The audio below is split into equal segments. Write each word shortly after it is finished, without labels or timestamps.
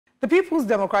The People's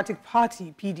Democratic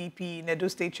Party, PDP, in Edo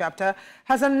State chapter,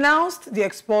 has announced the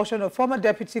expulsion of former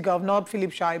Deputy Governor Philip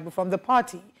Shaibu from the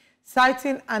party,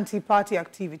 citing anti-party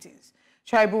activities.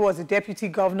 Shaibu was the Deputy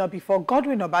Governor before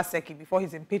Godwin Obaseki before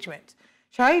his impeachment.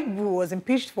 Shaibu was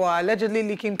impeached for allegedly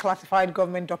leaking classified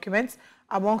government documents,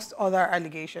 amongst other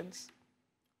allegations.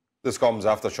 This comes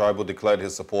after Shaibu declared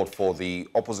his support for the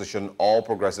opposition All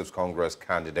Progressives Congress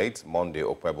candidate, Monday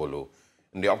Okpebholo,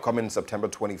 in the upcoming September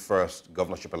 21st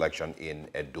governorship election in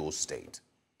Edo State.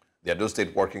 The Edo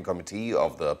State Working Committee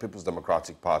of the People's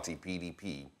Democratic Party,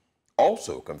 PDP,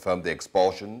 also confirmed the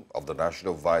expulsion of the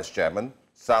National Vice Chairman,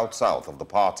 South of the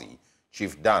party,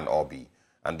 Chief Dan Obi,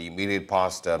 and the immediate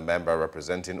past member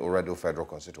representing Uredo Federal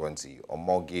Constituency,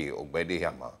 Omoge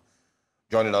Ogbedehama.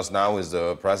 Joining us now is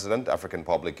the President, African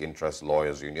Public Interest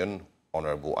Lawyers Union,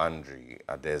 Honorable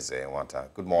Adaeze Emwanta.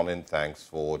 Good morning. Thanks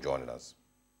for joining us.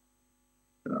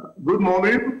 Good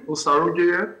morning,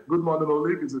 Osaroge. Good morning,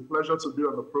 Olive. It's a pleasure to be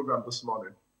on the program this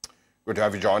morning. Good to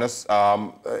have you join us.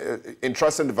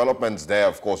 Interesting developments there,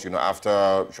 of course, after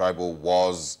Shaibu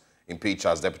was impeached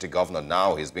as deputy governor,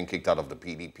 now he's been kicked out of the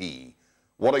PDP.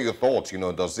 What are your thoughts?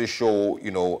 Does this show,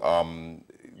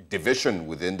 division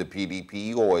within the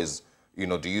PDP, or is,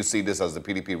 do you see this as the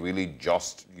PDP really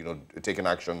just, taking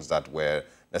actions that were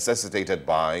necessitated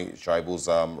by Shaibu's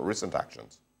recent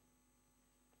actions?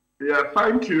 Yeah,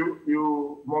 thank you.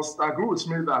 You must agree with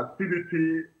me that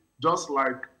PDP, just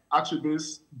like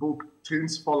Achibe's book,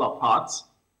 Things Fall Apart,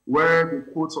 where the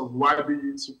quote of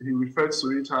YB, he referred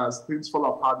to it as things fall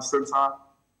apart, the center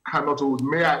cannot hold.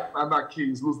 May anarchy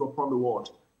is loosed upon the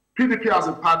world. PDP as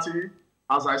a party,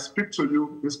 as I speak to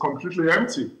you, is completely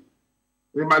empty.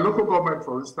 In my local government,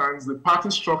 for instance, the party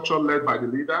structure led by the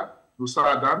leader, Musa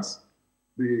Adams,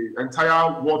 the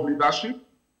entire world leadership,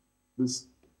 this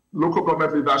local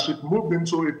government leadership moved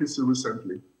into APC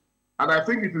recently. And I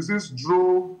think it is this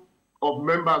drove of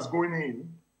members going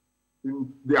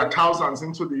in their thousands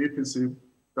into the APC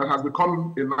that has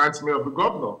become a nightmare of the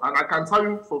governor. And I can tell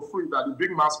you for free that the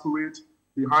big masquerade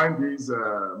behind this,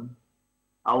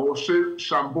 I will say,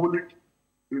 shambolic,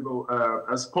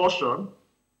 expulsion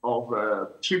of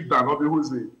Chief Dan Obi, who is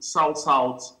the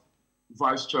South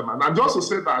Vice Chairman. And just to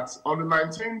say that on the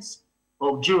 19th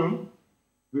of June,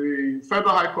 the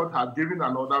Federal High Court had given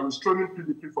an order restraining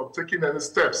PDP from taking any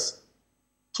steps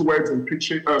towards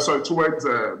impeaching, either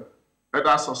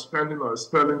suspending or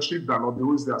expelling Chief Dan Obi,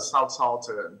 who is their South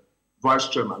Vice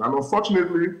Chairman. And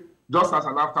unfortunately, just as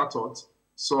an afterthought,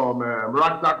 some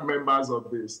ragtag members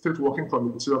of the State Working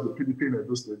Committee of the PDP in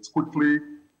Edo State quickly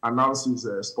announced his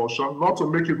expulsion, not to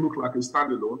make it look like a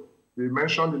standalone. They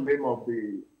mentioned the name of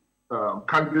the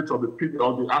candidate of the PDP,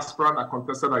 or the aspirant that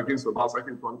contested against Obaseki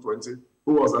in 2020,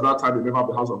 who was at that time the member of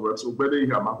the House of Reps,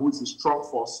 Ogbedehama, who is a strong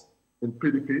force in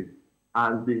PDP,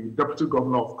 and the deputy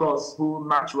governor, of course, who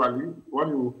naturally, when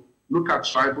you look at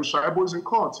Shaibu is in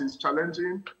court. He's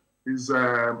challenging his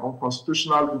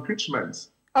unconstitutional impeachment. So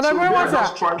they're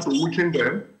just trying to weaken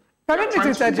them. Permit me to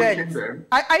interject.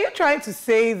 Are you trying to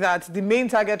say that the main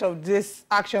target of this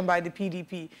action by the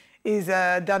PDP is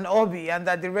Dan Obi, and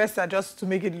that the rest are just to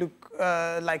make it look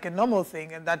like a normal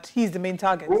thing, and that he's the main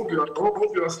target?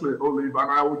 Obviously, Olive,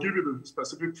 and I will give you the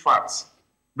specific facts.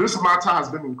 This matter has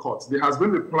been in court. There has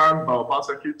been a plan by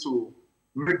Obaseki to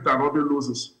make Dan Obi lose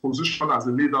his position as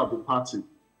the leader of the party.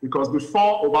 Because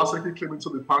before Obaseki came into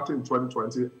the party in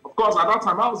 2020, of course, at that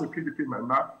time, I was a PDP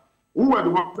member, who were the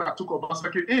ones that took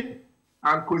Obaseki in.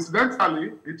 And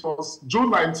coincidentally, it was June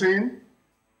 19,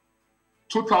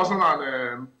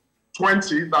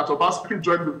 2020, that Obaseki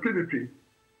joined the PDP.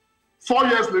 4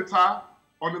 years later,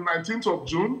 on the 19th of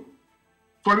June,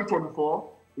 2024,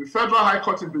 the Federal High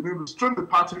Court in Benin restrained the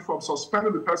party from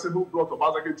suspending the person who brought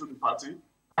Obaseki into the party.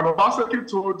 And Obaseki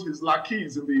told his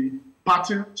lackeys in the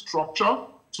party structure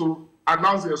to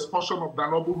announce the expulsion of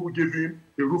Dan Obi, who gave him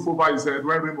a roof over his head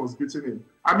when rain was beating him.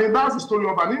 I mean, that's the story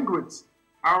of an ingrate.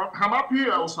 Hamapi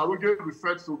Osaroge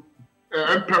referred to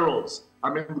emperors,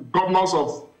 the governors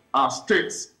of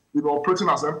states, operating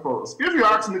as emperors. If you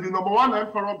ask me, the #1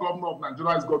 emperor governor of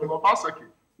Nigeria is Godwin Obaseki.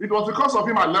 It was because of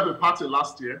him I led the party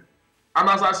last year. And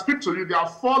as I speak to you, there are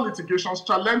 4 litigations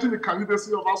challenging the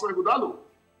candidacy of Aso Ighodalo.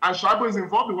 And Shaibu is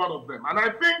involved in one of them. And I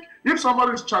think if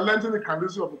somebody is challenging the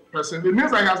candidacy of a person, it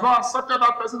means that he has not accepted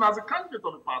that person as a candidate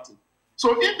of the party.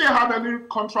 So if they have any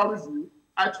contrary view,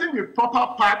 I think the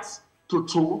proper path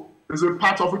to is a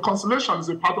part of reconciliation, is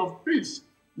a part of peace.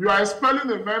 You are expelling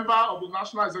a member of the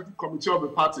National Executive Committee of the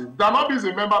party. Dan Obi is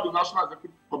a member of the National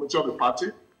Executive Committee of the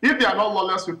party. If they are not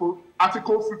lawless people,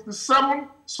 Article 57,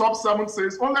 sub 7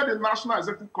 says only the National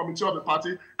Executive Committee of the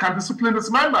party can discipline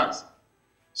its members.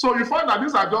 So you find that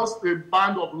these are just a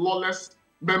band of lawless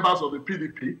members of the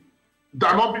PDP.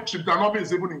 Chief Danobi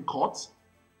is even in court.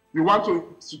 You want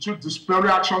to institute disciplinary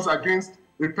actions against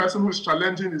a person who is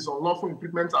challenging his unlawful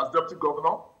impeachment as deputy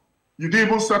governor. You didn't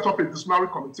even set up a disciplinary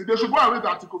committee. They should go and read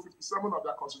Article 57 of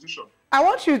their constitution. I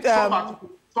want you, Mr.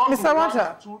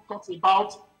 Emwanta, talks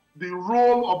about the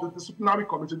role of the disciplinary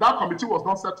committee. That committee was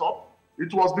not set up.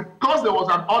 It was because there was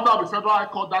an order of the Federal High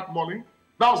Court that morning.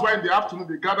 That was why in the afternoon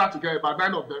they gathered together, about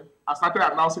 9 of them, and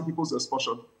started announcing people's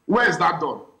expulsion. Where is that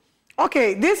done?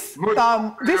 Okay, this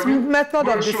method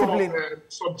of discipline.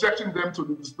 Subjecting them to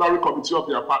the disciplinary committee of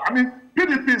their party. I mean,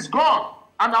 PDP is gone.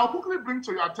 And I'll quickly bring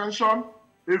to your attention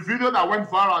a video that went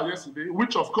viral yesterday,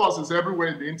 which of course is everywhere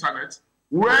in the internet,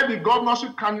 where the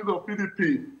governorship candidate of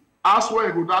PDP,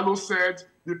 Adaeze Emwanta, said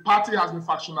the party has been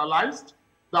factionalized,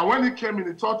 that when he came in,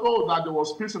 he thought, oh, that there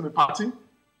was peace in the party.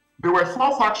 There were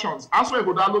 4 factions. Adaeze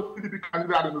Emwanta, PDP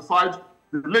candidate, identified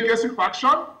the legacy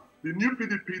faction, the new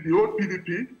PDP, the old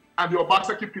PDP, and the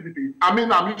Obaseki PDP. I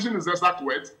mean, I'm using his exact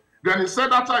words. Then he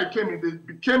said after he came in, they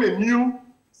became a new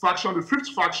faction, the 5th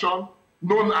faction,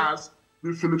 known as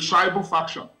the Philip Shaibu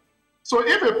faction. So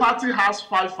if a party has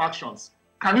 5 factions,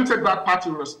 can you take that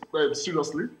party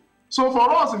seriously? So for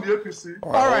us in the APC,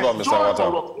 all right, hold on, Mr.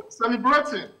 Emwanta.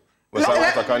 Celebrating. Mr.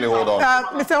 Emwanta, kindly hold on.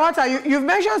 Mr. Emwanta, you've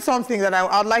mentioned something that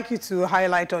I'd like you to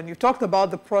highlight on. You've talked about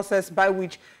the process by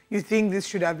which you think this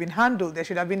should have been handled. There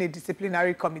should have been a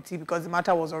disciplinary committee because the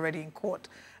matter was already in court.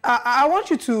 I want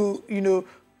you to,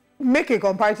 make a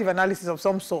comparative analysis of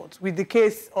some sort with the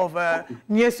case of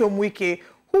Nyesom Wike,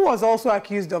 who was also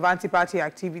accused of anti-party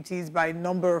activities by a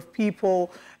number of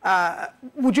people.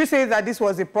 Would you say that this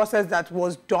was a process that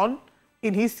was done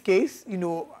in his case?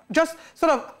 Just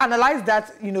sort of analyze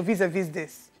that, vis-a-vis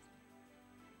this.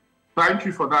 Thank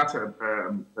you for that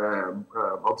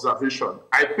observation.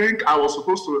 I think I was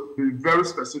supposed to be very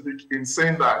specific in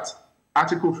saying that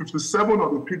Article 57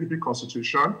 of the PDP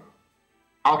Constitution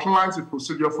outlines a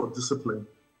procedure for discipline.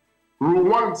 Rule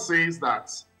 1 says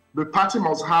that the party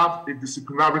must have a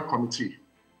disciplinary committee.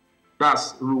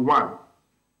 That's Rule 1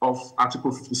 of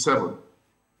Article 57.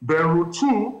 Then Rule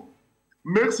 2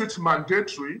 makes it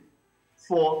mandatory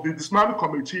for the disciplinary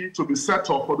committee to be set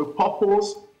up for the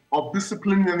purpose of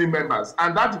disciplining any members.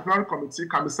 And that disciplinary committee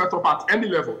can be set up at any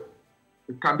level.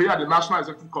 It can be at the National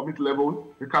Executive Committee level.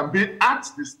 It can be at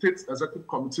the State Executive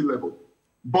Committee level.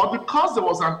 But because there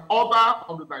was an order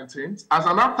on the 19th, as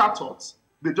an afterthought,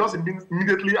 they just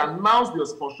immediately announced the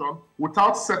expulsion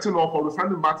without setting up or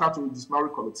referring the matter to the disciplinary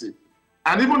committee.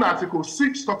 And even Article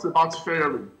 6 talks about fair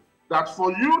hearing, that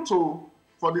for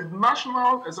the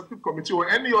National Executive Committee or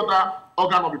any other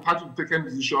organ of the party to take any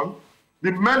decision,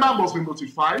 the member must be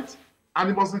notified and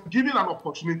he must be given an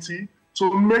opportunity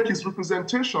to make his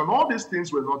representation. All these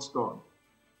things were not done,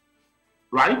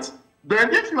 right?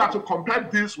 Then if you are to compare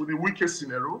this with the Wike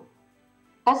scenario,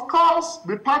 of course,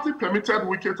 the party permitted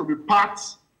Wike to be part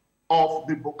of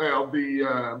the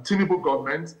Tinubu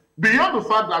government, beyond the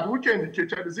fact that Wike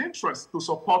indicated his interest to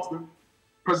support the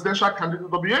presidential candidate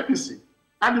of the APC.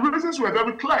 And the reasons were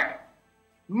very clear,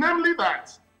 namely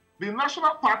that the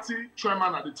National Party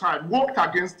chairman at the time worked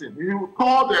against him. He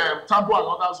called Tambo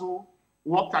and others who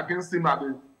worked against him at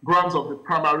the grounds of the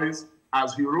primaries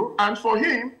as hero. And for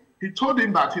him, he told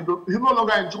him that he no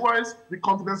longer enjoys the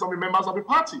confidence of the members of the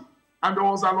party. And there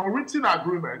was an unwritten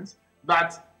agreement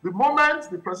that the moment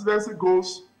the presidency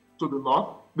goes to the north,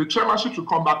 the chairmanship should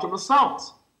come back to the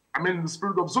south. I mean, in the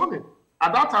spirit of zoning.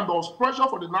 At that time, there was pressure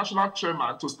for the national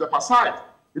chairman to step aside.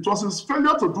 It was his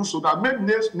failure to do so that made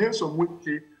Nyesom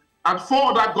Wike and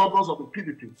 4 other governors of the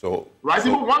PDP.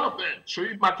 Even one of them,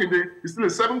 Sheyi Makinde, is still a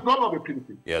 7th governor of the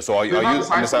PDP. Yeah, so are you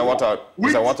Mr.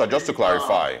 Emwanta, just to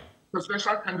clarify.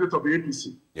 Presidential candidate of the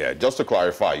APC. Yeah, just to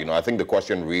clarify, I think the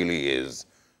question really is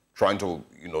trying to,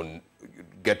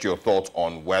 get your thoughts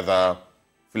on whether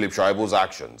Philip Shaibu's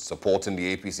actions supporting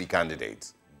the APC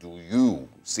candidates, do you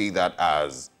see that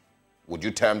as, would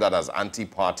you term that as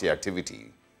anti-party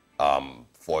activity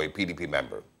for a PDP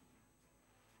member?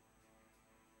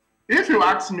 If you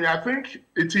ask me, I think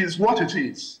it is what it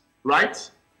is,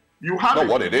 right? You have not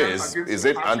what it is. Is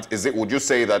it? Would you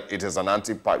say that it is an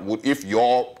anti-party? If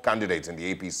your candidate in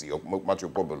the APC, or Matthew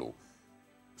Pobolu,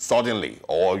 suddenly,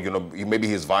 or maybe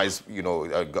his vice,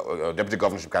 deputy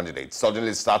governorship candidate,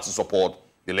 suddenly starts to support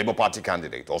the Labour Party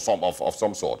candidate or of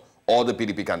some sort, or the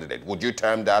PDP candidate, would you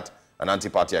term that an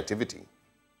anti-party activity?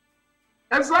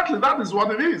 Exactly, that is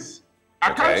what it is.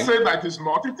 I can't say that it is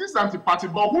not. It is anti-party,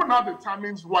 but who now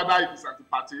determines whether it is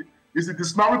anti-party is the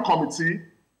disciplinary committee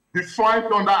defined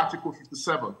under Article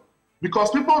 57.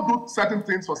 Because people do certain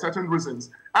things for certain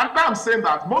reasons. And I'm saying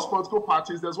that most political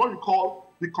parties, there's what we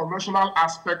call the conventional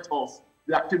aspect of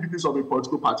the activities of a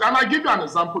political party. And I give you an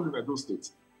example in Edo State.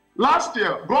 Last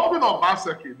year, Governor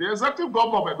Obaseki, the executive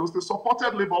governor of Edo State,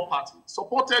 supported Labour Party,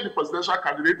 supported the presidential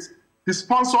candidates. He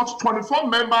sponsored 24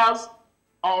 members,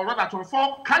 or rather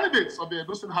 24 candidates of the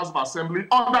Edo State House of Assembly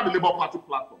under the Labour Party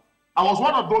platform. I was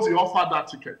one of those he offered that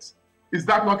ticket. Is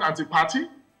that not anti-party?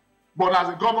 But as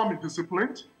a governor, be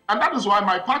disciplined. And that is why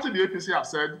my party, the APC, have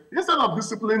said, instead of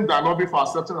discipline Danobi for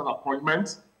accepting an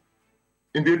appointment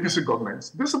in the APC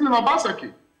government, discipline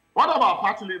Obaseki. One of our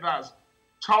party leaders,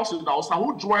 Charles Idausa,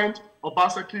 who joined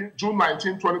Obaseki June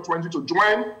 19, 2020 to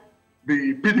join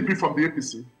the PDP from the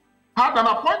APC, had an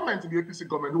appointment in the APC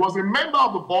government. He was a member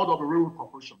of the board of the Railway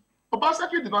Corporation.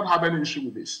 Obaseki did not have any issue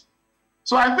with this.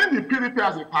 So I think the PDP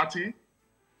as a party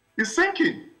is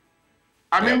sinking.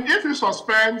 I mean, if you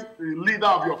suspend the leader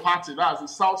of your party, that's the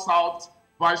South-South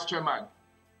vice chairman,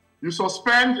 you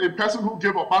suspend a person who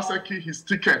gave Obaseki his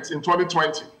ticket in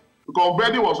 2020, because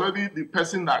Obedi was already the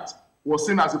person that was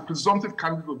seen as a presumptive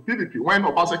candidate of PDP when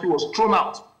Obaseki was thrown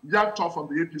out, yanked off from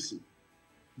the APC.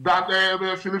 That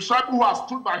Philip Shaibu, who has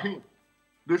stood by him,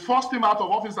 they forced him out of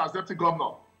office as deputy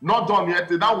governor. Not done yet.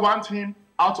 They now want him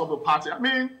out of the party. I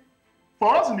mean,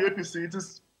 for us in the APC, it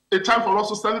is a time for us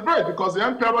to celebrate because the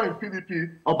emperor in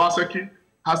PDP, Obaseki,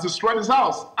 has destroyed his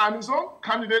house. And his own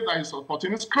candidate that he's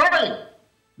supporting is crying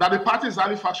that the party is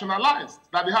highly factionalized,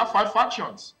 that they have 5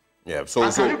 factions. Yeah,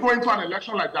 can you go into an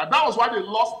election like that? That was why they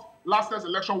lost last year's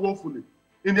election woefully.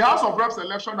 In the House of Reps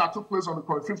election that took place on the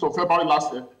 25th of February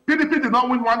last year, PDP did not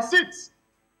win 1 seat.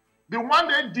 The one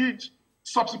they did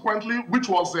subsequently, which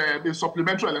was the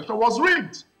supplementary election, was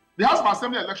rigged. The House of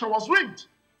Assembly election was rigged.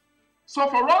 So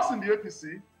for us in the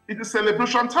APC, it is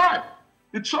celebration time.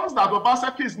 It shows that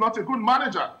Obaseki is not a good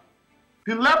manager.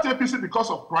 He left APC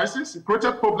because of crisis. He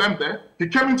created problem there. He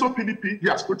came into PDP. He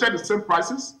has created the same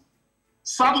crisis.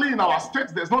 Sadly, in our state,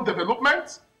 there's no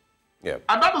development. Yeah.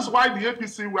 And that is why the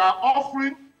APC, we are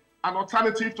offering an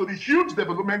alternative to the huge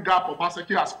development gap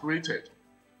Obaseki has created.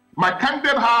 My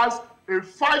candidate has a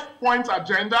 5-point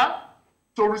agenda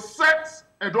to reset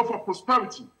Edo for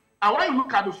prosperity. And when you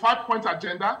look at the 5-point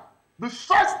agenda, the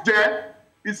first there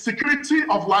is security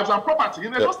of lives and property.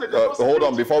 In Edo State, hold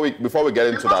on, before we get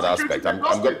into that aspect,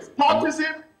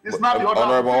 Populism is not the other.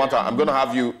 Honorable Emwanta,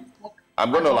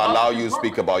 I'm going to allow you to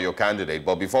speak about your candidate,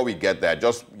 but before we get there,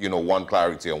 just one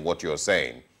clarity on what you're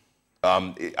saying.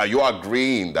 Are you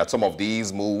agreeing that some of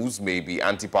these moves may be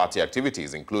anti-party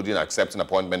activities, including accepting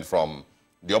appointment from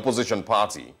the opposition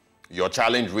party? Your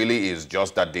challenge really is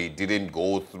just that they didn't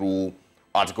go through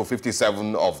Article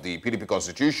 57 of the PDP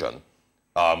Constitution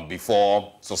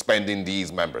before suspending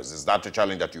these members. Is that the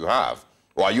challenge that you have?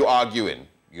 Or are you arguing,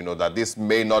 that this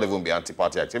may not even be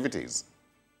anti-party activities?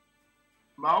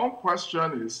 My own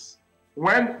question is,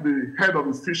 when the head of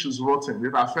the fish is rotting,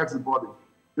 it affects the body.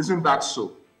 Isn't that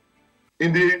so?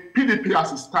 In the PDP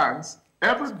as it stands,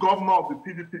 every governor of a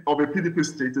PDP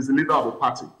state is the leader of the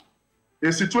party.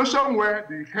 A situation where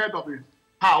the head of the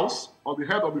house or the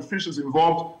head of the fish is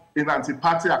involved in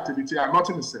anti-party activity and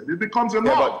nothing is said, it becomes a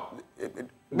norm.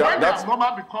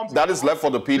 That is left for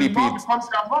the PDP. Becomes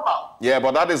abnormal. Yeah,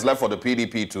 but that is left for the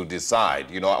PDP to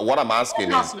decide. What I'm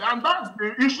asking is... And that's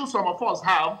the issue some of us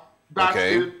have, that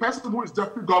the person who is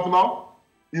deputy governor,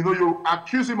 you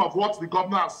accuse him of what the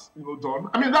governor has, done.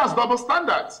 I mean, that's double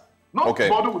standards. Nobody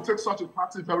will take such a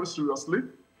party very seriously.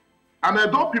 And I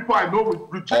know people I know will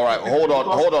reject. All right, hold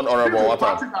on, Honorable Emwanta.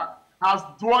 Party that has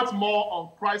dwelt more on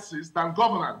crisis than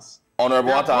governance.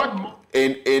 Honorable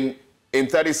Emwanta, in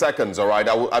 30 seconds, all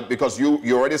right, because you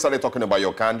already started talking about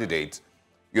your candidate,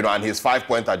 and his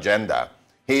 5-point agenda.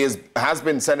 He has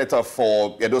been senator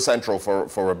for Edo Central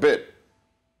for a bit.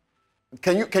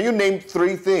 Can you name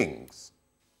 3 things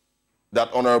that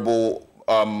Honorable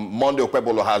Monday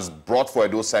Okpebholo has brought for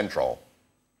Edo Central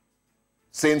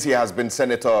since he has been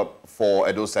senator for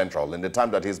Edo Central in the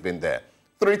time that he's been there?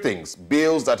 3 things: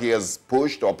 bills that he has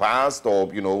pushed or passed or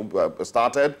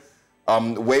started,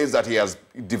 ways that he has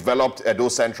developed Edo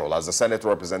Central as a senator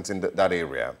representing that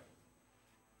area.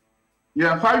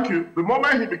 Yeah, thank you. The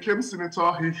moment he became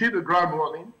senator, he hit the ground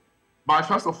running by,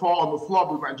 first of all, on the floor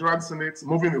of the Nigerian Senate,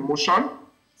 moving a motion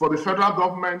for the federal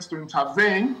government to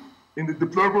intervene in the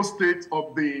deplorable state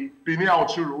of the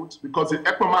Benin-Auchi route because the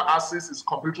Ekpoma axis is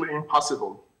completely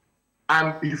impassable.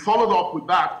 And he followed up with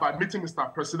that by meeting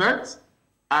Mr. President.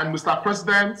 And Mr.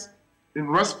 President, in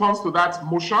response to that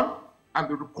motion and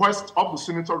the request of the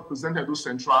senator representing Edo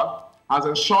Central, has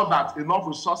ensured that enough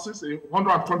resources,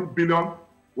 120 billion,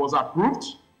 was approved.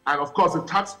 And of course, the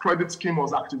tax credit scheme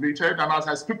was activated. And as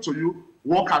I speak to you,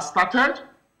 work has started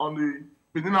on the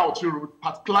Benin-Auchi route,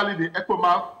 particularly the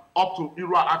Ekpoma up to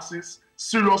Irua axis,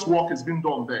 serious work is being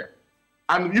done there.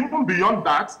 And even beyond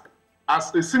that,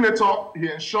 as a senator,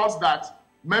 he ensures that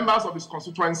members of his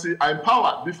constituency are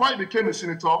empowered. Before he became a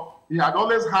senator, he had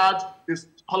always had a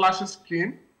scholarship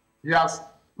scheme. He has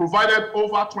provided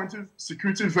over 20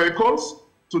 security vehicles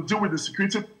to deal with the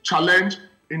security challenge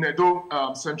in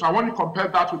Edo Central. When you compare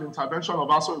that with the intervention of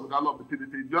Aso Ighodalo of the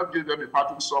PDP, he just gave them a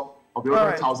party sum of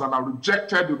 100,000 and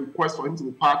rejected the request for him to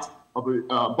be part of the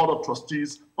board of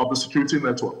trustees of the security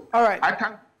network. All right.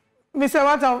 Mr.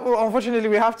 Emwanta, unfortunately,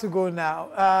 we have to go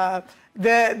now.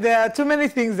 There are too many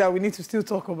things that we need to still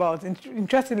talk about.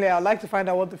 Interestingly, I'd like to find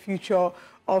out what the future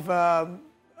of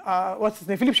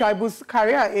Philip Shaibu's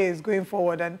career is going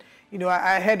forward. And,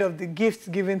 I heard of the gifts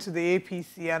given to the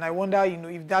APC, and I wonder,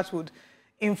 if that would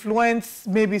influence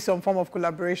maybe some form of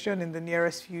collaboration in the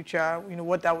nearest future,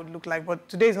 what that would look like. But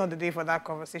today is not the day for that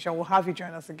conversation. We'll have you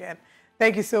join us again.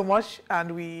 Thank you so much.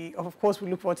 And of course, we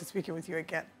look forward to speaking with you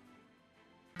again.